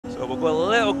So we'll go a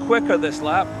little quicker this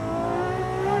lap.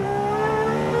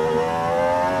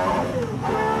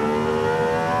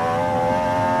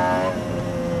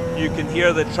 You can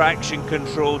hear the traction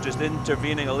control just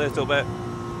intervening a little bit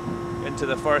into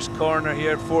the first corner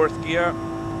here, fourth gear.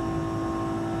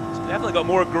 It's definitely got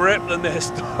more grip than the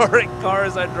historic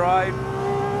cars I drive.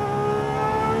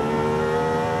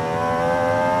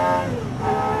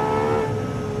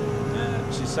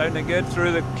 Yeah, she's sounding good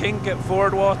through the kink at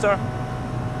Ford Water.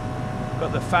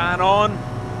 Got the fan on.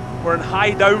 We're in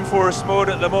high downforce mode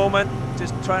at the moment,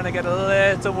 just trying to get a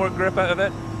little more grip out of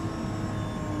it.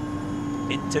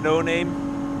 Into No Name.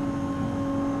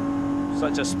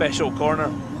 Such a special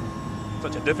corner,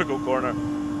 such a difficult corner.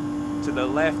 To the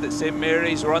left at St.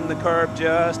 Mary's, run the curb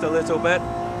just a little bit.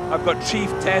 I've got Chief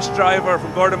Test Driver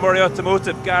from Gordon Murray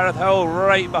Automotive, Gareth Howell,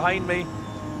 right behind me.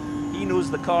 He knows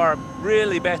the car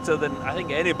really better than I think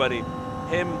anybody.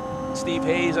 Him, Steve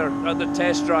Hayes, our other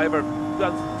test driver,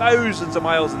 done thousands of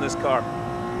miles in this car.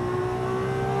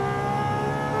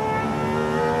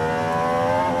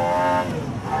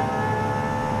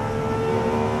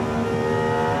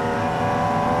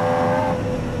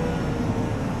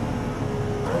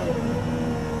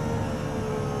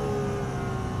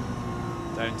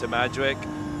 Down to Madgwick.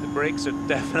 The brakes are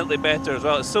definitely better as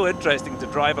well. It's so interesting to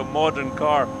drive a modern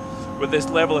car with this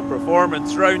level of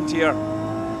performance round here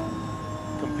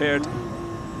compared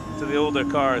to the older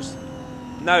cars.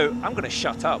 Now, I'm going to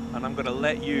shut up and I'm going to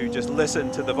let you just listen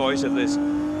to the voice of this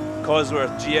Cosworth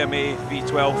GMA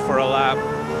V12 for a lap.